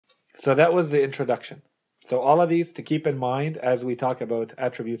So that was the introduction. So all of these to keep in mind as we talk about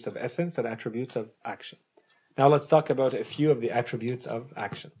attributes of essence and attributes of action. Now let's talk about a few of the attributes of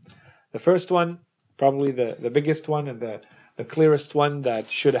action. The first one, probably the biggest one and the clearest one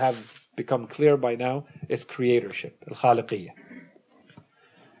that should have become clear by now, is creatorship, al-khaliqiyya.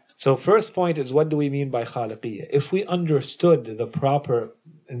 So first point is, what do we mean by khaliqiyya? If we understood in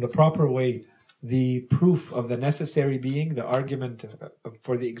the proper way the proof of the necessary being, the argument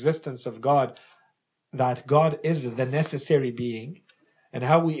for the existence of God, that God is the necessary being, and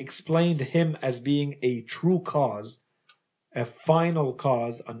how we explained him as being a true cause, a final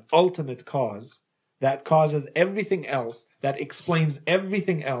cause, an ultimate cause, that causes everything else, that explains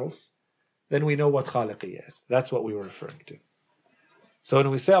everything else, then we know what khaliqiyya is. That's what we were referring to. So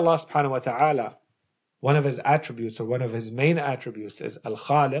when we say Allah subhanahu wa ta'ala, one of his attributes or one of his main attributes is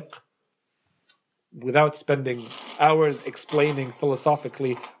al-khaliq, without spending hours explaining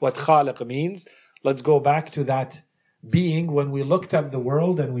philosophically what khaliq means, let's go back to that being when we looked at the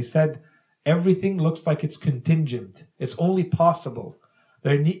world and we said everything looks like it's contingent. It's only possible.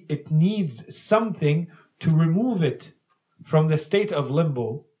 It needs something to remove it from the state of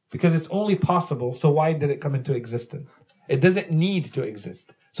limbo, because it's only possible. So why did it come into existence? It doesn't need to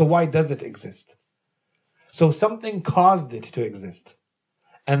exist. So why does it exist? So something caused it to exist.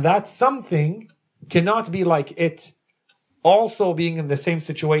 And that something cannot be like it also being in the same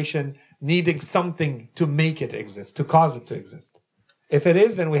situation, needing something to make it exist, to cause it to exist. If it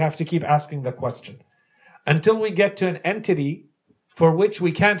is, then we have to keep asking the question until we get to an entity for which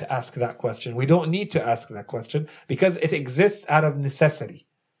we can't ask that question. We don't need to ask that question because it exists out of necessity.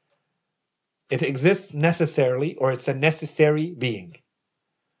 It exists necessarily, or it's a necessary being.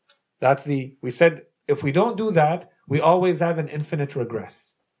 We said if we don't do that, we always have an infinite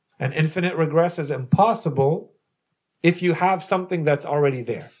regress. An infinite regress is impossible if you have something that's already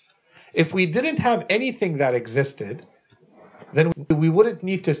there. If we didn't have anything that existed, then we wouldn't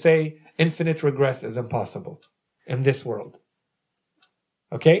need to say infinite regress is impossible in this world.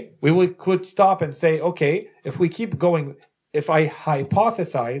 Okay? Could stop and say, okay, if we keep going, if I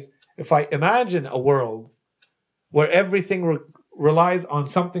hypothesize, if I imagine a world where everything relies on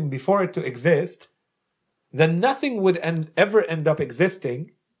something before it to exist, then nothing would ever end up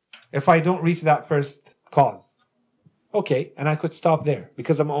existing if I don't reach that first cause. Okay, and I could stop there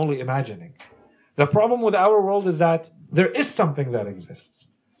because I'm only imagining. The problem with our world is that there is something that exists.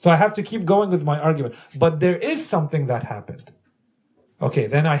 So I have to keep going with my argument. But there is something that happened. Okay,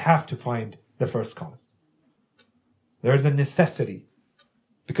 then I have to find the first cause. There is a necessity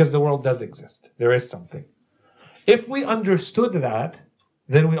because the world does exist. There is something. If we understood that,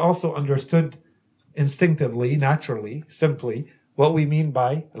 then we also understood instinctively, naturally, simply, what we mean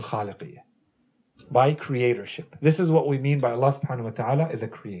by al-khaliqiyya, by creatorship. This is what we mean by Allah subhanahu wa ta'ala is a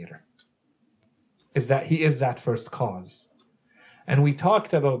creator. Is that He is that first cause. And we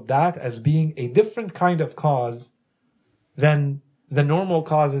talked about that as being a different kind of cause than the normal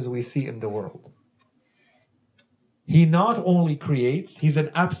causes we see in the world. He not only creates, He's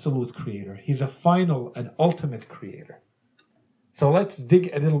an absolute creator. He's a final and ultimate creator. So let's dig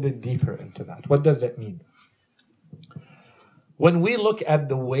a little bit deeper into that. What does that mean? When we look at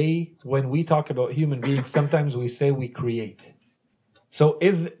the way, when we talk about human beings, sometimes we say we create. So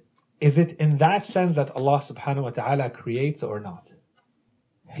is it in that sense that Allah subhanahu wa ta'ala creates or not?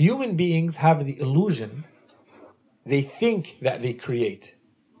 Human beings have the illusion, they think that they create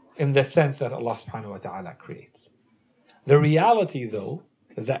in the sense that Allah subhanahu wa ta'ala creates. The reality though,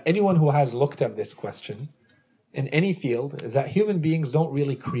 is that anyone who has looked at this question in any field, is that human beings don't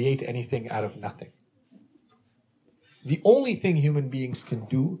really create anything out of nothing. The only thing human beings can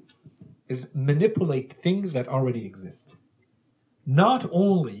do is manipulate things that already exist. Not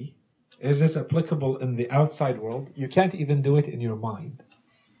only is this applicable in the outside world, you can't even do it in your mind.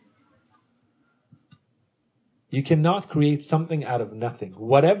 You cannot create something out of nothing.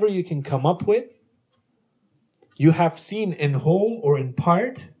 Whatever you can come up with, you have seen in whole or in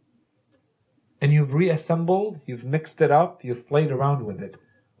part, and you've reassembled, you've mixed it up, you've played around with it.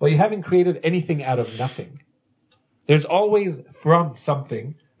 But you haven't created anything out of nothing. There's always from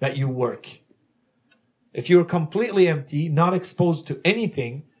something that you work. If you're completely empty, not exposed to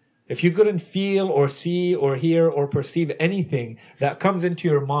anything, if you couldn't feel or see or hear or perceive anything that comes into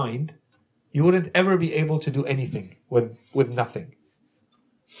your mind, you wouldn't ever be able to do anything with nothing.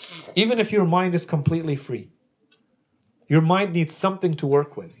 Even if your mind is completely free. Your mind needs something to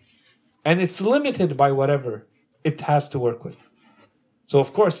work with. And it's limited by whatever it has to work with. So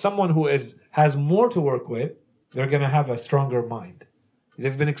of course, someone who has more to work with, they're going to have a stronger mind.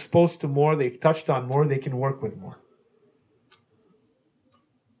 They've been exposed to more, they've touched on more, they can work with more.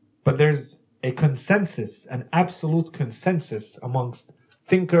 But there's a consensus, an absolute consensus amongst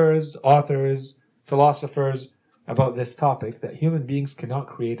thinkers, authors, philosophers about this topic, that human beings cannot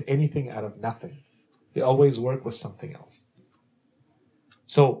create anything out of nothing. They always work with something else.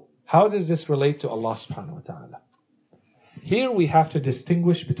 So, how does this relate to Allah subhanahu wa ta'ala? Here we have to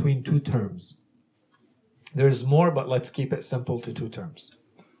distinguish between two terms. There's more, but let's keep it simple to two terms.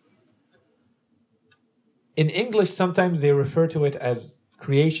 In English, sometimes they refer to it as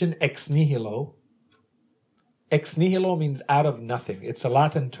creation ex nihilo. Ex nihilo means out of nothing. It's a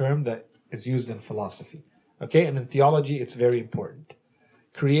Latin term that is used in philosophy. Okay, and in theology, it's very important.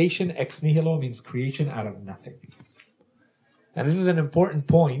 Creation ex nihilo means creation out of nothing. And this is an important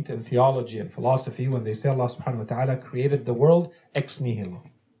point in theology and philosophy when they say Allah subhanahu wa ta'ala created the world ex nihilo,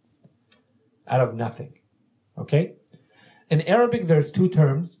 out of nothing. Okay? In Arabic, there's two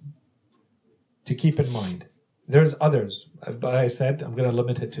terms to keep in mind. There's others, but I said I'm going to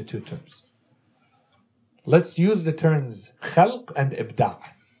limit it to two terms. Let's use the terms khalq and ibda'.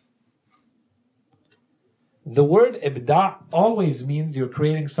 The word ibda' always means you're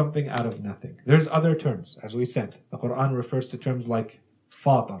creating something out of nothing. There's other terms, as we said. The Quran refers to terms like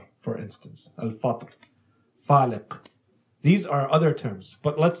fatar, for instance, al-fatr, faliq. These are other terms,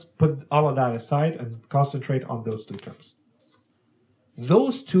 but let's put all of that aside and concentrate on those two terms.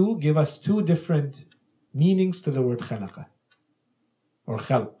 Those two give us two different meanings to the word khalaqa, or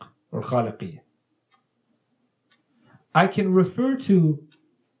khalq, or khaliqiyya. I can refer to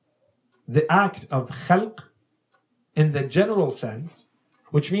the act of khalq in the general sense,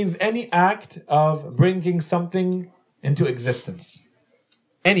 which means any act of bringing something into existence.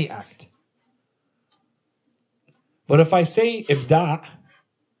 Any act. But if I say ibda',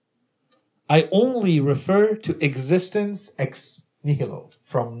 I only refer to existence ex nihilo,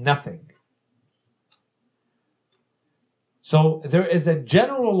 from nothing. So there is a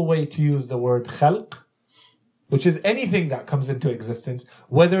general way to use the word khalq, which is anything that comes into existence,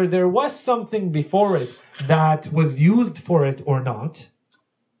 whether there was something before it that was used for it or not.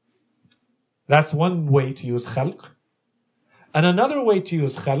 That's one way to use khalq. And another way to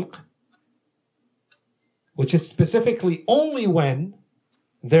use khalq, which is specifically only when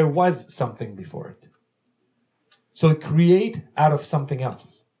there was something before it. So create out of something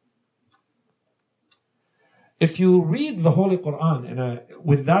else. If you read the Holy Quran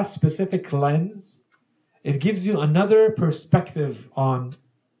with that specific lens, it gives you another perspective on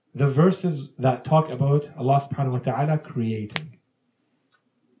the verses that talk about Allah subhanahu wa ta'ala creating.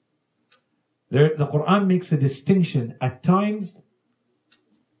 The Quran makes a distinction. At times,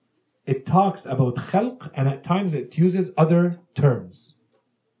 it talks about khalq, and at times it uses other terms.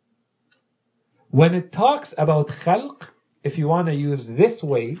 When it talks about khalq, if you want to use this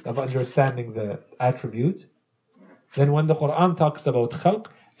way of understanding the attribute, then when the Quran talks about khalq,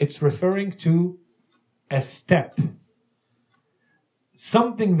 it's referring to a step.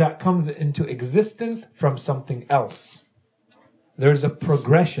 Something that comes into existence from something else. There's a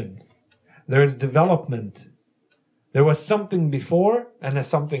progression. There's development. There was something before and a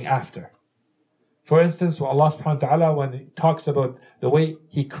something after. For instance, Allah subhanahu wa ta'ala, when He talks about the way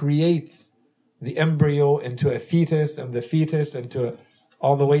He creates the embryo into a fetus, and the fetus into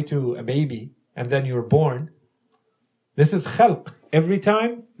all the way to a baby, and then you're born, this is khalq. Every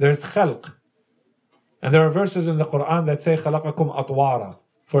time there's khalq. And there are verses in the Quran that say خَلَقَكُمْ أَطْوَارًا,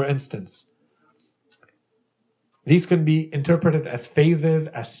 for instance. These can be interpreted as phases,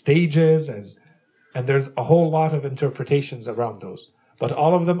 as stages, and there's a whole lot of interpretations around those. But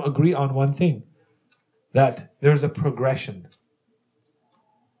all of them agree on one thing, that there's a progression.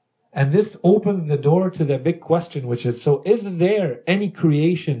 And this opens the door to the big question, which is, so is there any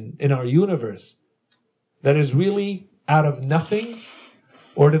creation in our universe that is really out of nothing?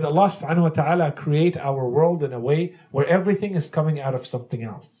 Or did Allah subhanahu wa ta'ala create our world in a way where everything is coming out of something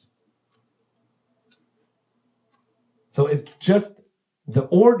else? So it's just the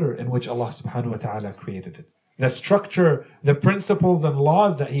order in which Allah subhanahu wa ta'ala created it. The structure, the principles and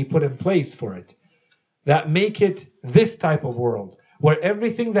laws that He put in place for it, that make it this type of world, where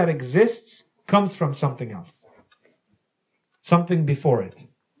everything that exists comes from something else. Something before it.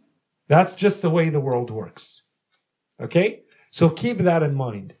 That's just the way the world works. Okay? So keep that in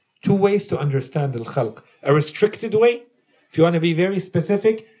mind. Two ways to understand al-khalq. A restricted way, if you want to be very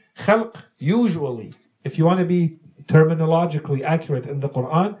specific, khalq usually, if you want to be terminologically accurate in the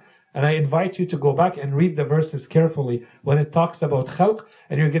Quran, and I invite you to go back and read the verses carefully when it talks about khalq,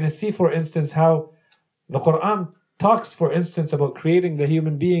 and you're going to see, for instance, how the Quran talks, for instance, about creating the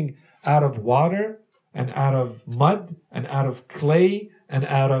human being out of water, and out of mud, and out of clay, and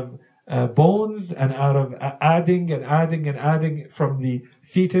out of bones and out of adding and adding and adding from the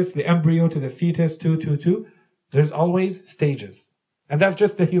fetus, the embryo to the fetus, to. There's always stages. And that's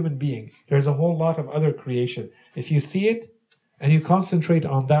just a human being. There's a whole lot of other creation. If you see it and you concentrate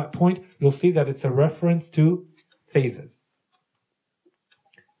on that point, you'll see that it's a reference to phases.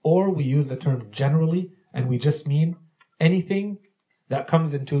 Or we use the term generally, and we just mean anything that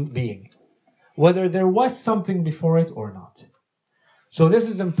comes into being, whether there was something before it or not. So this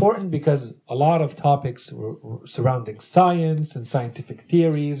is important because a lot of topics surrounding science and scientific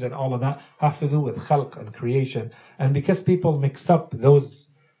theories and all of that have to do with khalq and creation. And because people mix up those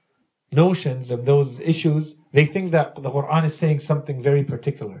notions and those issues, they think that the Quran is saying something very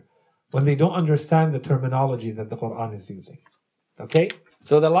particular when they don't understand the terminology that the Quran is using. Okay?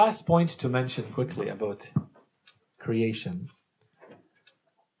 So the last point to mention quickly about creation,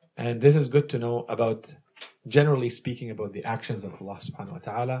 and this is good to know about, generally speaking, about the actions of Allah subhanahu wa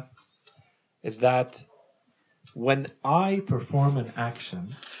ta'ala, is that when I perform an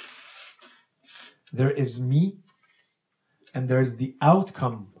action, there is me, and there's the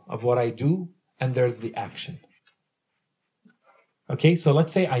outcome of what I do, and there's the action. Okay, so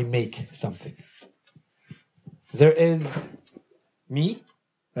let's say I make something. There is me,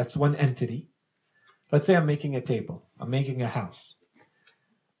 that's one entity. Let's say I'm making a table, I'm making a house.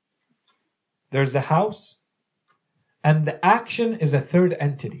 There's a house, and the action is a third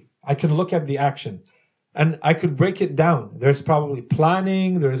entity. I can look at the action, and I could break it down. There's probably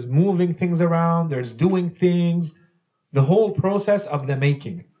planning, there's moving things around, there's doing things, the whole process of the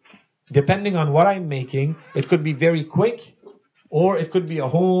making. Depending on what I'm making, it could be very quick, or it could be a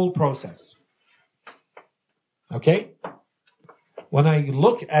whole process. Okay? When I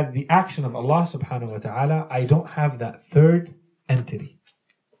look at the action of Allah subhanahu wa ta'ala, I don't have that third entity.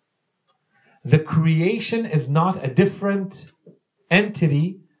 The creation is not a different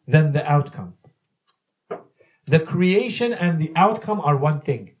entity than the outcome. The creation and the outcome are one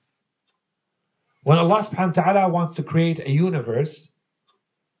thing. When Allah subhanahu wa ta'ala wants to create a universe,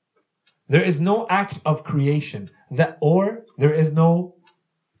 there is no act of creation, or there is no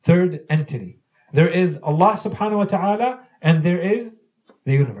third entity. There is Allah subhanahu wa ta'ala and there is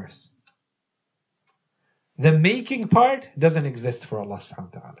the universe. The making part doesn't exist for Allah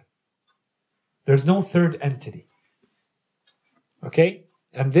subhanahu wa ta'ala. There's no third entity. Okay?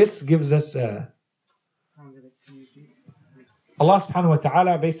 And this gives us Allah subhanahu wa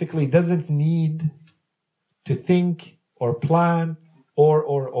ta'ala basically doesn't need to think or plan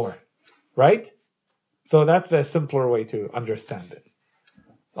or. Right? So that's the simpler way to understand it.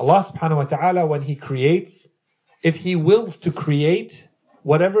 Allah subhanahu wa ta'ala, when He creates, if He wills to create,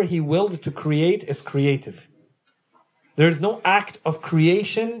 whatever He willed to create is created. There is no act of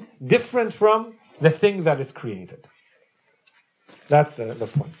creation different from the thing that is created. That's the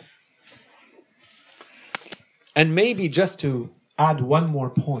point. And maybe just to add one more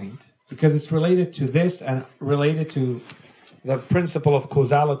point, because it's related to this and related to the principle of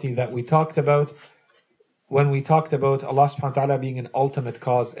causality that we talked about when we talked about Allah subhanahu wa ta'ala being an ultimate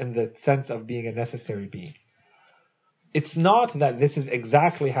cause in the sense of being a necessary being. It's not that this is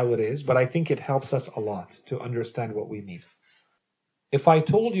exactly how it is, but I think it helps us a lot to understand what we mean. If I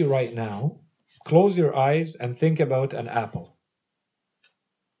told you right now, close your eyes and think about an apple.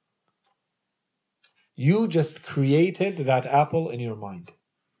 You just created that apple in your mind.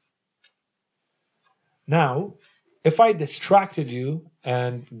 Now, if I distracted you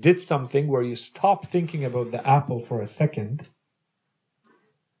and did something where you stop thinking about the apple for a second,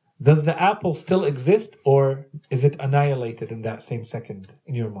 does the apple still exist, or is it annihilated in that same second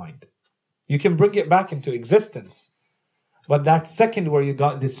in your mind? You can bring it back into existence, but that second where you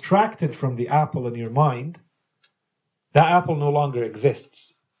got distracted from the apple in your mind, that apple no longer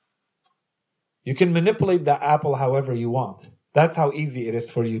exists. You can manipulate that apple however you want. That's how easy it is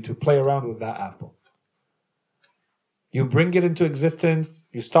for you to play around with that apple. You bring it into existence,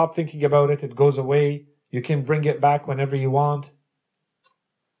 you stop thinking about it, it goes away, you can bring it back whenever you want.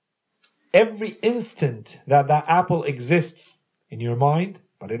 Every instant that that apple exists in your mind,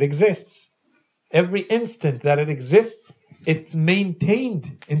 but it exists. Every instant that it exists, it's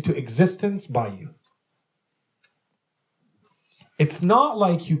maintained into existence by you. It's not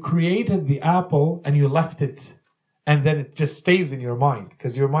like you created the apple and you left it and then it just stays in your mind,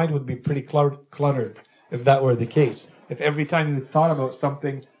 because your mind would be pretty cluttered if that were the case. If every time you thought about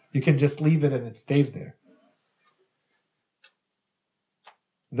something, you can just leave it and it stays there.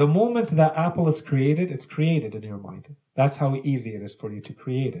 The moment that apple is created, it's created in your mind. That's how easy it is for you to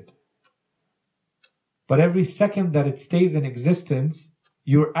create it. But every second that it stays in existence,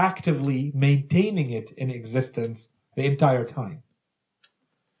 you're actively maintaining it in existence the entire time.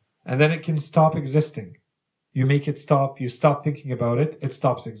 and then it can stop existing. You make it stop, you stop thinking about it, it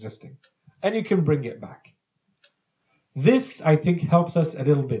stops existing. And you can bring it back. This, I think, helps us a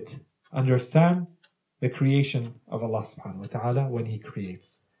little bit understand the creation of Allah subhanahu wa ta'ala when He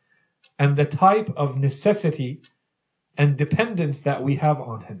creates. And the type of necessity and dependence that we have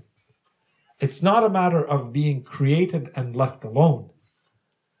on Him. It's not a matter of being created and left alone.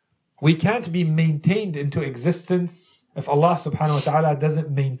 We can't be maintained into existence if Allah subhanahu wa ta'ala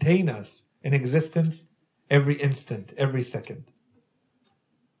doesn't maintain us in existence every instant, every second.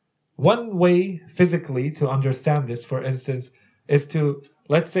 One way physically to understand this, for instance, is to,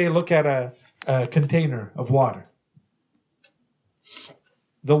 let's say, look at a container of water.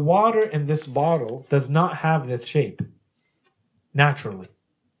 The water in this bottle does not have this shape naturally.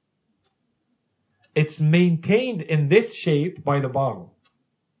 It's maintained in this shape by the bottle.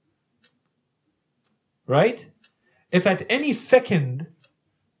 Right? If at any second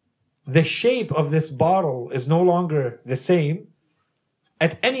the shape of this bottle is no longer the same,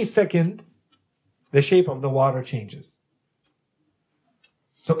 at any second the shape of the water changes.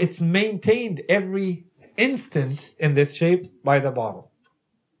 So it's maintained every instant in this shape by the bottle.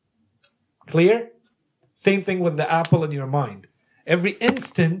 Clear? Same thing with the apple in your mind. Every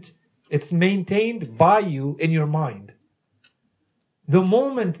instant it's maintained by you in your mind. The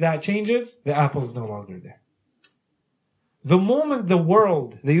moment that changes, the apple is no longer there. The moment the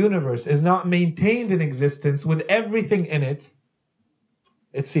world, the universe, is not maintained in existence with everything in it,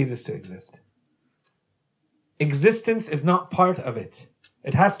 it ceases to exist. Existence is not part of it.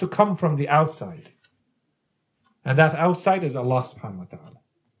 It has to come from the outside. And that outside is Allah subhanahu wa ta'ala.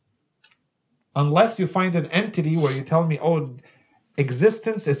 Unless you find an entity where you tell me, oh,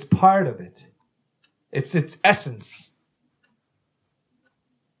 existence is part of it. It's its essence.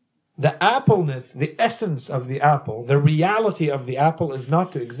 The appleness, the essence of the apple, the reality of the apple is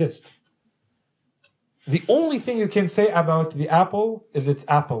not to exist. The only thing you can say about the apple is its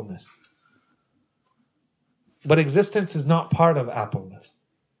appleness. But existence is not part of appleness.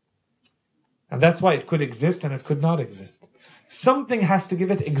 And that's why it could exist and it could not exist. Something has to give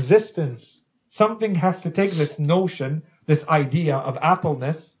it existence. Something has to take this notion, this idea of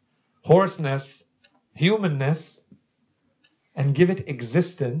appleness, hoarseness, humanness, and give it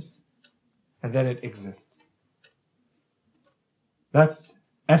existence, and then it exists. That's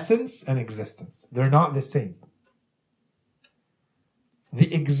essence and existence. They're not the same.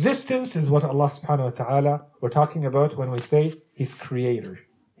 The existence is what Allah subhanahu wa ta'ala we're talking about when we say He's creator.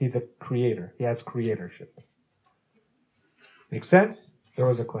 He's a creator. He has creatorship. Make sense? There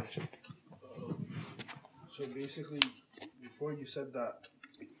was a question. So basically, before you said that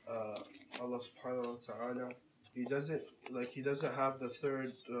Allah subhanahu wa ta'ala, He doesn't have the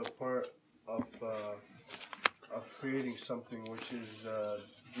third part of creating something, which is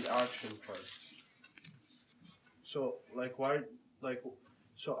the action part. So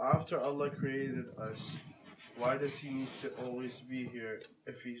so after Allah created us, why does He need to always be here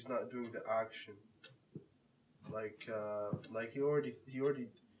if He's not doing the action?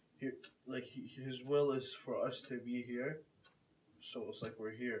 His will is for us to be here, so it's like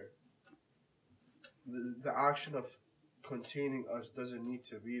we're here. The action of containing us doesn't need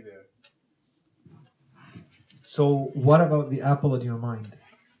to be there. So what about the apple in your mind?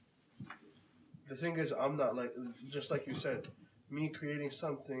 The thing is, I'm not just like you said, me creating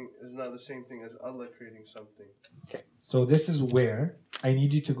something is not the same thing as Allah creating something. Okay. So this is where I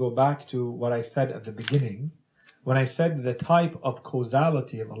need you to go back to what I said at the beginning, when I said the type of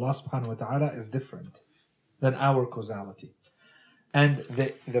causality of Allah subhanahu wa ta'ala is different than our causality. And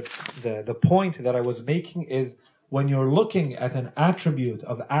the point that I was making is, when you're looking at an attribute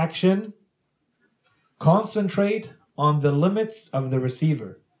of action, concentrate on the limits of the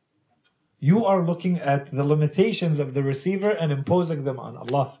receiver. You are looking at the limitations of the receiver and imposing them on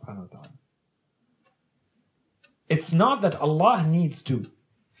Allah subhanahu wa ta'ala. It's not that Allah needs to.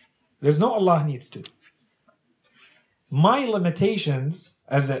 There's no Allah needs to. My limitations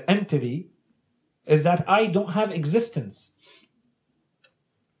as an entity is that I don't have existence.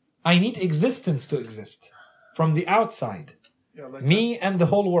 I need existence to exist from the outside. Yeah, me and the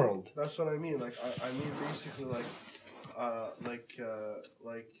whole world. That's what I mean. I mean basically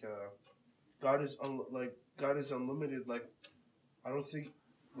God is unlimited. I don't think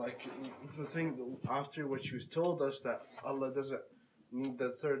the thing after what you told us that Allah doesn't need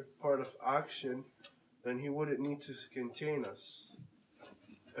the third part of action, then He wouldn't need to contain us.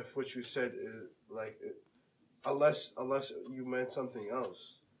 If what you said is unless you meant something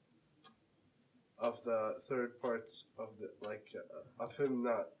else of the third parts of of him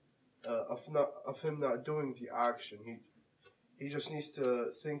not doing the action. he just needs to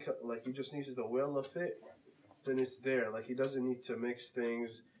think, like he just needs the will of it, then it's there. Like he doesn't need to mix things.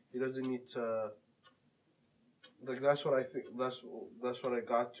 He doesn't need to. Like that's what I think. That's what I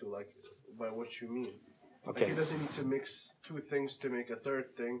got to. Like by what you mean. Okay. Like he doesn't need to mix two things to make a third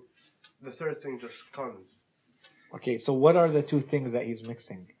thing. The third thing just comes. Okay, so what are the two things that he's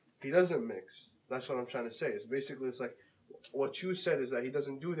mixing? He doesn't mix. That's what I'm trying to say. It's basically it's like what you said is that he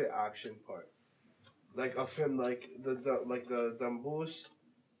doesn't do the action part. Like of him, like the dambus,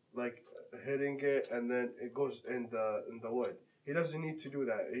 like hitting it and then it goes in the wood. He doesn't need to do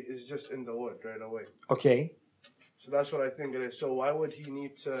that. It's just in the wood right away. Okay. So that's what I think it is. So why would he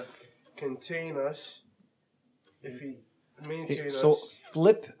need to contain us if he maintain us? So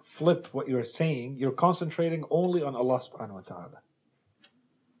flip what you're saying. You're concentrating only on Allah subhanahu wa ta'ala.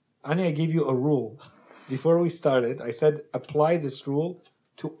 And I gave you a rule. Before we started, I said apply this rule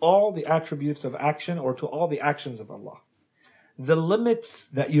to all the attributes of action or to all the actions of Allah. The limits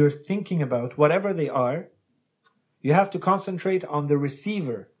that you're thinking about, whatever they are, you have to concentrate on the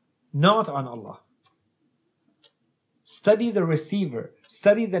receiver, not on Allah. Study the receiver.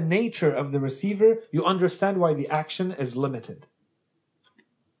 Study the nature of the receiver. You understand why the action is limited.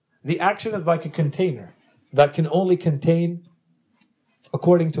 The action is like a container that can only contain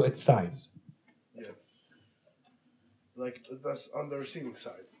according to its size. Yeah. Like that's on the receiving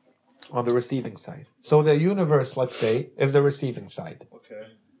side. On the receiving side. So the universe, let's say, is the receiving side. Okay.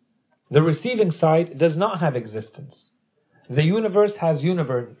 The receiving side does not have existence. The universe has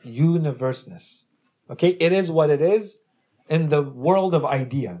universeness. Okay? It is what it is in the world of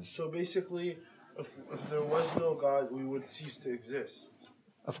ideas. So basically, if there was no God, we would cease to exist.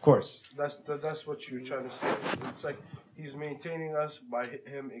 Of course. That's what you're trying to say. It's like he's maintaining us by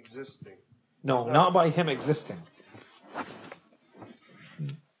him existing. No, not by him existing.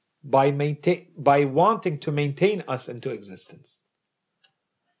 By wanting to maintain us into existence.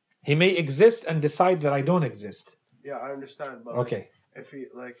 He may exist and decide that I don't exist. Yeah, I understand. But okay. Like, if he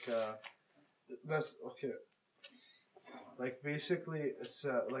that's okay. Like basically, it's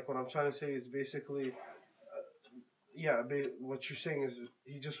like what I'm trying to say is basically, what you're saying is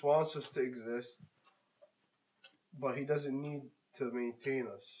he just wants us to exist, but he doesn't need to maintain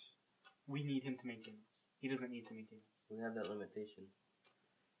us. We need him to maintain us. He doesn't need to maintain us. We have that limitation.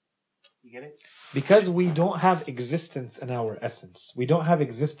 You get it? Because we don't have existence in our essence. We don't have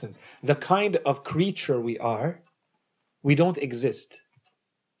existence. The kind of creature we are, we don't exist.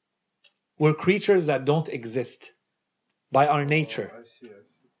 We're creatures that don't exist by our nature. I see.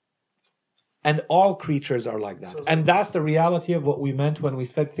 And all creatures are like that. And that's the reality of what we meant when we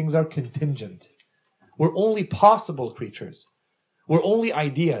said things are contingent. We're only possible creatures. We're only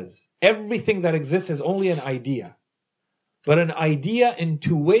ideas. Everything that exists is only an idea. But an idea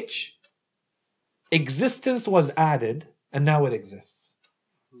into which existence was added, and now it exists.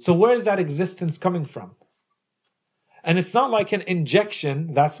 So where is that existence coming from? And it's not like an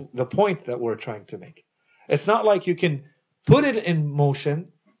injection. That's the point that we're trying to make. It's not like you can put it in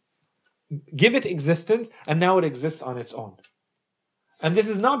motion, give it existence, and now it exists on its own. And this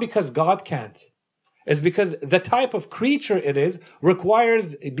is not because God can't. It's because the type of creature it is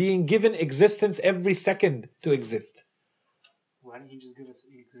requires being given existence every second to exist. Why didn't he just give us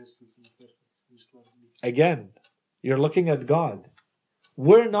existence in the first place? Just let it be. Again, you're looking at God.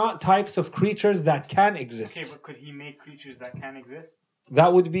 We're not types of creatures that can exist. Okay, but could he make creatures that can exist?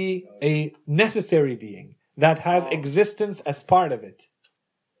 That would be a necessary being that has existence as part of it.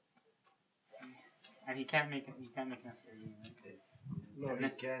 And he can't make necessary being, right? No, he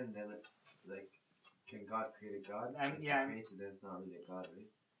can. Then, like, can God create a God? Created, then it's not really a God, right?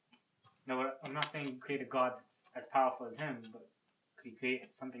 No, but I'm not saying create a God as powerful as him, but could he create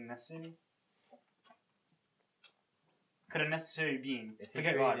something necessary? Could a necessary being,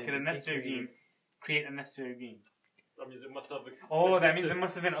 forget God, could a necessary being create a necessary being? That means it must have existed. Oh, that means it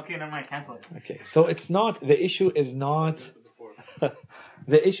must have been, okay, never mind, cancel it. Okay, so it's not, the issue is not,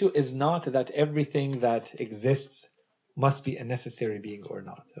 the issue is not that everything that exists must be a necessary being or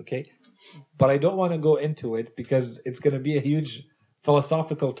not, okay? But I don't want to go into it because it's going to be a huge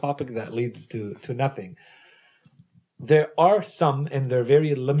philosophical topic that leads to nothing. There are some in their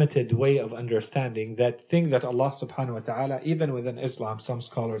very limited way of understanding that think that Allah subhanahu wa ta'ala, even within Islam, some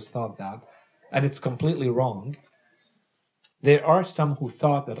scholars thought that, and it's completely wrong. There are some who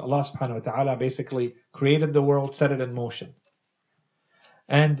thought that Allah subhanahu wa ta'ala basically created the world, set it in motion.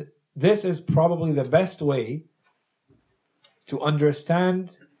 And this is probably the best way to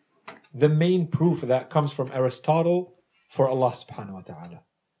understand the main proof that comes from Aristotle for Allah subhanahu wa ta'ala.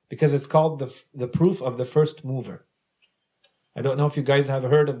 Because it's called the proof of the first mover. I don't know if you guys have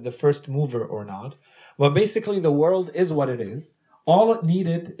heard of the first mover or not, But basically the world is what it is. All it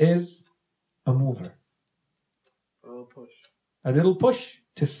needed is a mover. A little push. A little push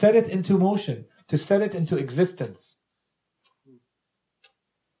to set it into motion, to set it into existence.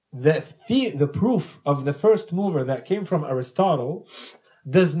 The proof of the first mover that came from Aristotle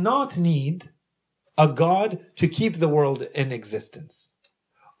does not need a God to keep the world in existence.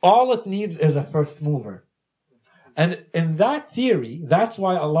 All it needs is a first mover. And in that theory, that's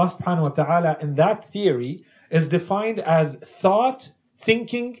why Allah subhanahu wa ta'ala in that theory is defined as thought,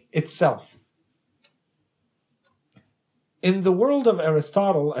 thinking itself. In the world of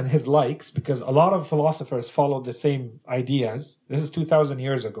Aristotle and his likes, because a lot of philosophers followed the same ideas, this is 2,000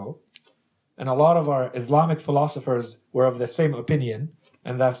 years ago, and a lot of our Islamic philosophers were of the same opinion,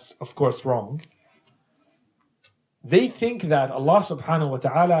 and that's of course wrong. They think that Allah subhanahu wa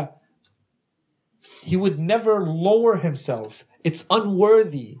ta'ala, He would never lower Himself. It's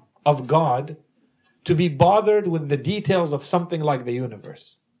unworthy of God to be bothered with the details of something like the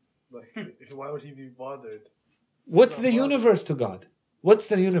universe. Like, why would He be bothered? What's the universe to God? What's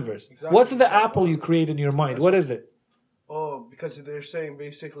the universe? Exactly. What's the apple you create in your mind? What is it? Oh, because they're saying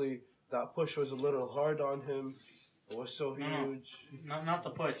basically that push was a little hard on Him. It was so huge. Not the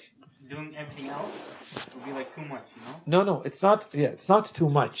push. Doing everything else would be like too much, you know? No, it's not. Yeah, it's not too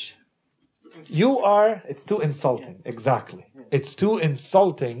much. It's too insulting. Exactly. It's too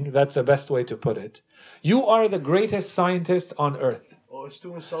insulting. That's the best way to put it. You are the greatest scientist on earth. Oh, it's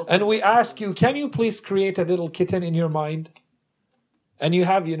too insulting. And we ask you, can you please create a little kitten in your mind? And you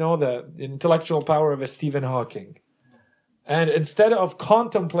have, the intellectual power of a Stephen Hawking. And instead of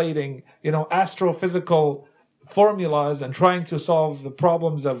contemplating, astrophysical formulas and trying to solve the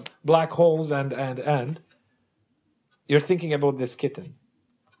problems of black holes and you're thinking about this kitten.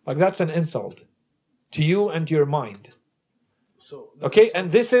 Like, that's an insult to you and to your mind. Okay,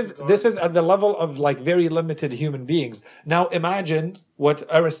 and this is at the level of like very limited human beings. Now imagine what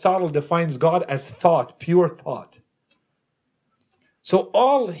Aristotle defines God as thought, pure thought. So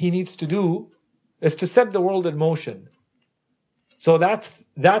all he needs to do is to set the world in motion. So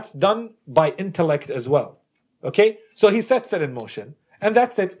that's done by intellect as well. Okay, so he sets it in motion, and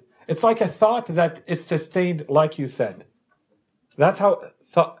that's it. It's like a thought that is sustained, like you said. That's how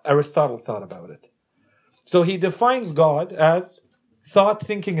Aristotle thought about it. So he defines God as thought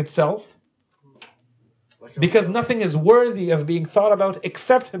thinking itself, because nothing is worthy of being thought about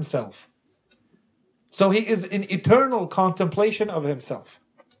except himself. So he is in eternal contemplation of himself.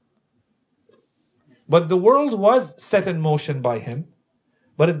 But the world was set in motion by him,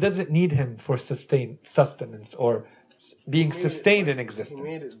 but it doesn't need him for sustenance or being sustained in existence. He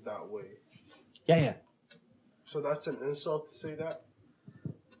made it that way. Yeah. So that's an insult to say that?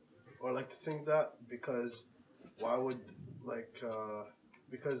 Or like to think that? Because why would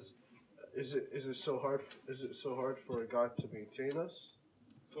because is it so hard for God to maintain us?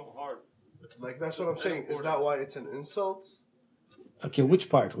 So hard. Like, that's what I'm saying. Is that why it's an insult? Okay, which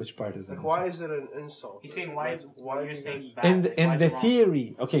part is it? Like, why is it an insult? He's saying why you're saying bad. In the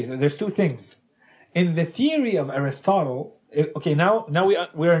theory, okay, so there's two things. In the theory of Aristotle, okay, now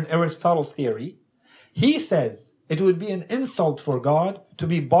we're in Aristotle's theory. He says it would be an insult for God to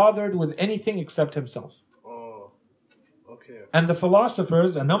be bothered with anything except himself. Oh, okay. And the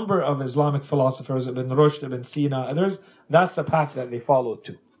philosophers, a number of Islamic philosophers, Ibn Rushd, Ibn Sina, others, that's the path that they followed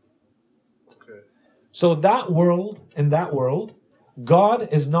too. Okay. So in that world, God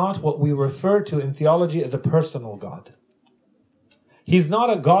is not what we refer to in theology as a personal God. He's not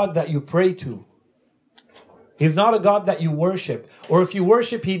a God that you pray to. He's not a God that you worship. Or if you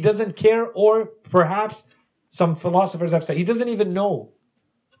worship, He doesn't care, or perhaps some philosophers have said, He doesn't even know.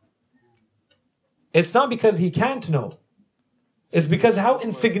 It's not because He can't know. It's because how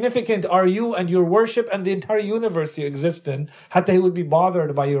insignificant are you and your worship and the entire universe you exist in, hatta He would be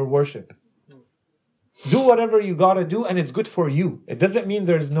bothered by your worship. Do whatever you gotta do, and it's good for you. It doesn't mean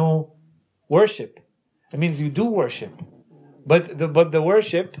there's no worship. It means you do worship. But the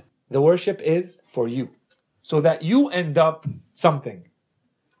worship is for you. So that you end up something.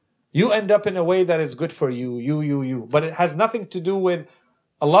 You end up in a way that is good for you. You. But it has nothing to do with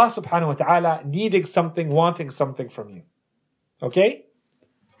Allah subhanahu wa ta'ala needing something, wanting something from you. Okay?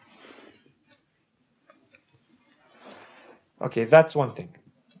 Okay, that's one thing.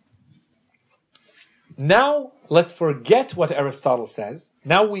 Now, let's forget what Aristotle says.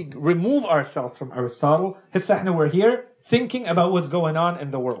 Now we remove ourselves from Aristotle. We're here thinking about what's going on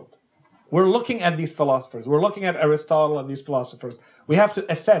in the world. We're looking at these philosophers. We're looking at Aristotle and these philosophers. We have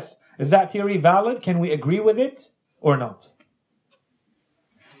to assess, is that theory valid? Can we agree with it or not?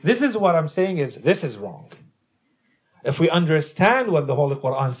 This is what I'm saying is, this is wrong. if we understand what the Holy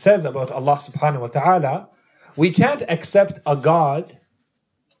Quran says about Allah subhanahu wa ta'ala, we can't accept a God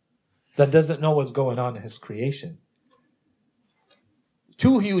that doesn't know what's going on in His creation.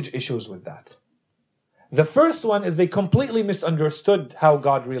 Two huge issues with that. The first one is they completely misunderstood how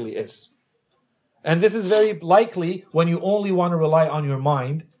God really is. And this is very likely when you only want to rely on your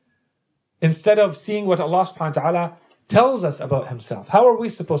mind instead of seeing what Allah subhanahu wa ta'ala tells us about Himself. How are we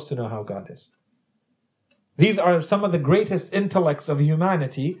supposed to know how God is? These are some of the greatest intellects of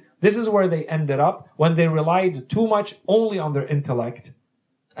humanity. This is where they ended up when they relied too much only on their intellect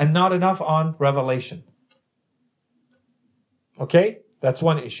and not enough on revelation. Okay? That's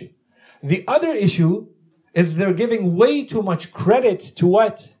one issue. The other issue is they're giving way too much credit to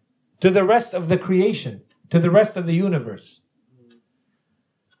what? To the rest of the creation, to the rest of the universe.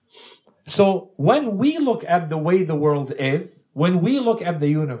 So when we look at the way the world is, when we look at the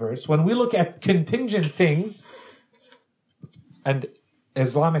universe, when we look at contingent things, and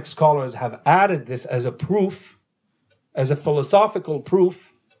Islamic scholars have added this as a proof, as a philosophical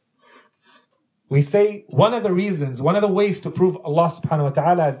proof, we say one of the reasons, one of the ways to prove Allah subhanahu wa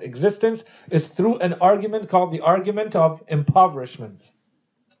ta'ala's existence is through an argument called the argument of impoverishment.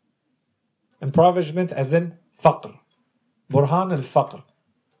 Impoverishment as in faqr. Burhan al-faqr.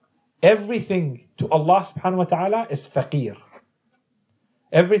 Everything to Allah subhanahu wa ta'ala is faqir.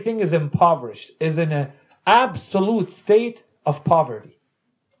 Everything is impoverished, is in an absolute state of poverty,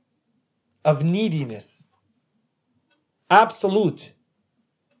 of neediness. Absolute.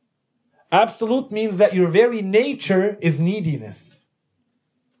 Absolute means that your very nature is neediness.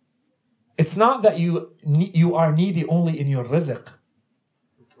 It's not that you are needy only in your rizq.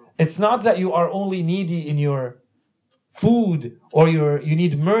 It's not that you are only needy in your food or you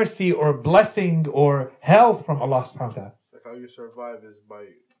need mercy or blessing or health from Allah subhanahu wa ta'ala. Like how you survive is by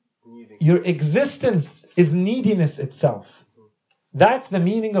needing. Your existence is neediness itself. That's the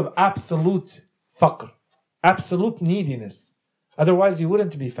meaning of absolute faqr. Absolute neediness. Otherwise you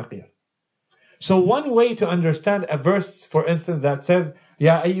wouldn't be faqir. So one way to understand a verse, for instance, that says,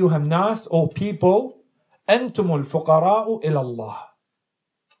 Ya ayyuhan nas, O people, antumul fuqara'u ila Allah.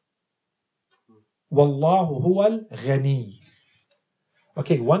 Wallahu huwal ghani.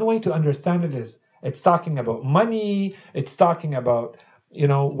 Okay, one way to understand it is, it's talking about money, it's talking about,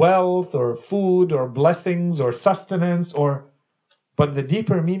 wealth or food or blessings or sustenance but the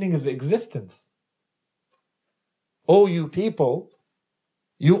deeper meaning is existence. O you people,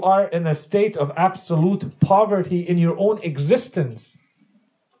 you are in a state of absolute poverty in your own existence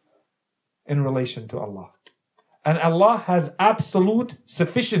in relation to Allah. And Allah has absolute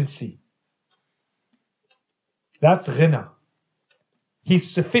sufficiency. That's ghina. He's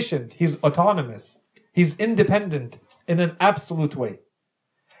sufficient, He's autonomous, He's independent in an absolute way.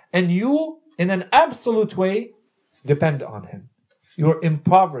 And you, in an absolute way, depend on Him. You're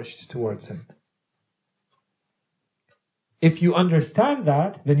impoverished towards Him. If you understand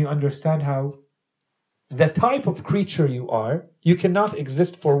that, then you understand how the type of creature you are, you cannot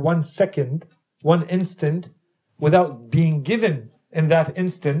exist for 1 second, 1 instant, without being given in that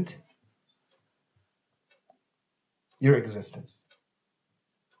instant your existence.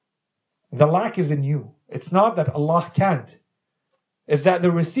 The lack is in you. It's not that Allah can't. It's that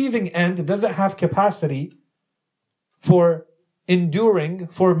the receiving end doesn't have capacity for enduring,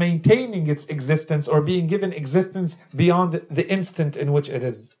 for maintaining its existence or being given existence beyond the instant in which it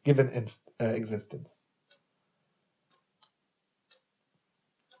is given existence.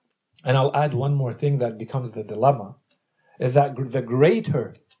 And I'll add one more thing that becomes the dilemma, is that the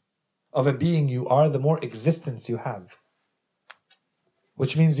greater of a being you are, the more existence you have.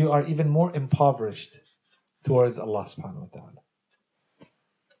 Which means you are even more impoverished towards Allah subhanahu wa ta'ala.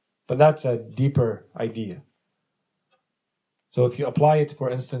 But that's a deeper idea. So if you apply it, for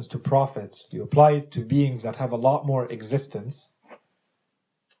instance, to prophets, you apply it to beings that have a lot more existence,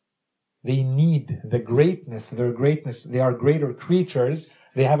 they need the greatness, their greatness, they are greater creatures,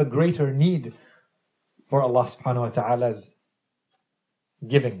 they have a greater need for Allah subhanahu wa ta'ala's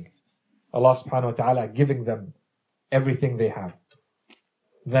giving. Allah subhanahu wa ta'ala giving them everything they have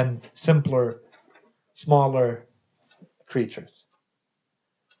than simpler, smaller creatures.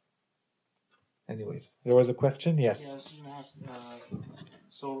 Anyways, there was a question? Yes. Yeah, I was just going to ask,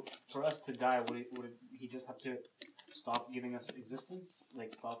 so for us to die, would He just have to stop giving us existence?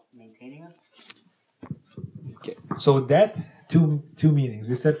 Like stop maintaining us? Okay. So death, two meanings.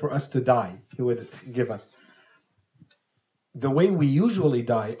 You said for us to die, He would give us. The way we usually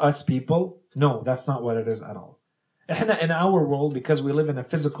die, us people, no, that's not what it is at all. In our world, because we live in a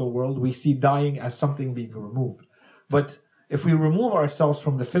physical world, we see dying as something being removed. But if we remove ourselves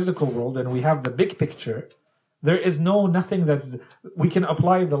from the physical world and we have the big picture, There is no nothing that's... We can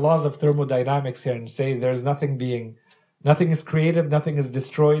apply the laws of thermodynamics here and say there's nothing is created, nothing is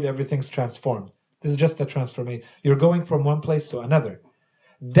destroyed, everything's transformed. This is just a transformation. You're going from one place to another.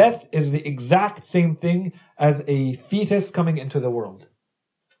 Death is the exact same thing as a fetus coming into the world.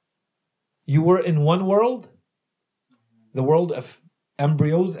 You were in one world, the world of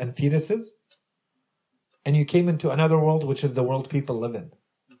embryos and fetuses, and you came into another world, which is the world people live in.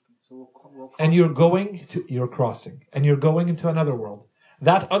 And you're crossing, and you're going into another world.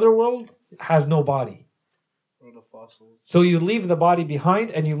 That other world has no body. So you leave the body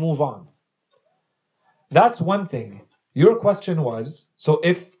behind and you move on. That's one thing. Your question was, so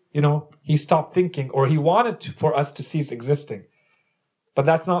if, he stopped thinking, or he wanted for us to cease existing, but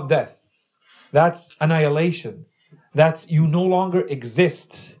that's not death. That's annihilation. That's you no longer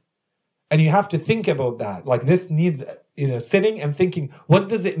exist. And you have to think about that. Like this needs, sitting and thinking, what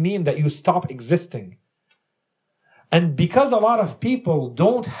does it mean that you stop existing? And because a lot of people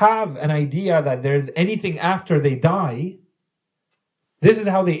don't have an idea that there's anything after they die, this is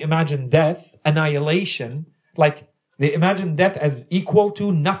how they imagine death, annihilation, like they imagine death as equal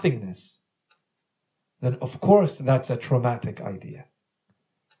to nothingness. Then of course that's a traumatic idea.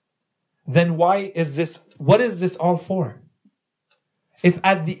 Then what is this all for? If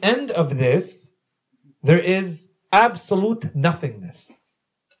at the end of this, there is absolute nothingness.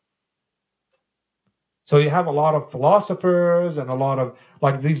 So you have a lot of philosophers and a lot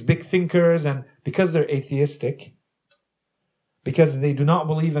of these big thinkers, and because they're atheistic, because they do not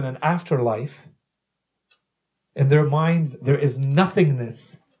believe in an afterlife, in their minds there is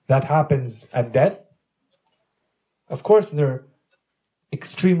nothingness that happens at death. Of course they're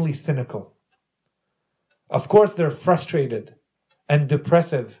extremely cynical. Of course they're frustrated and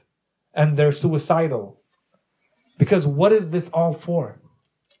depressive and they're suicidal. Because what is this all for?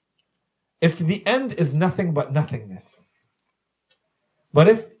 If the end is nothing but nothingness. But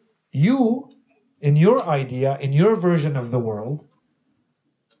if you, in your idea, in your version of the world,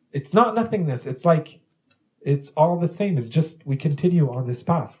 it's not nothingness. It's all the same. It's just we continue on this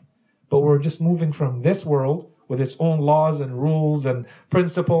path. But we're just moving from this world with its own laws and rules and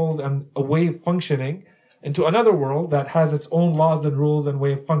principles and a way of functioning into another world that has its own laws and rules and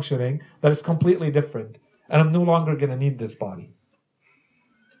way of functioning that is completely different. And I'm no longer going to need this body.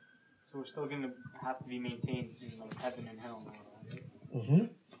 So we're still going to have to be maintained in heaven and hell now, right?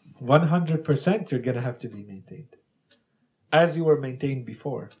 Mm-hmm. 100% you're going to have to be maintained. As you were maintained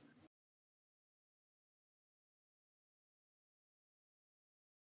before.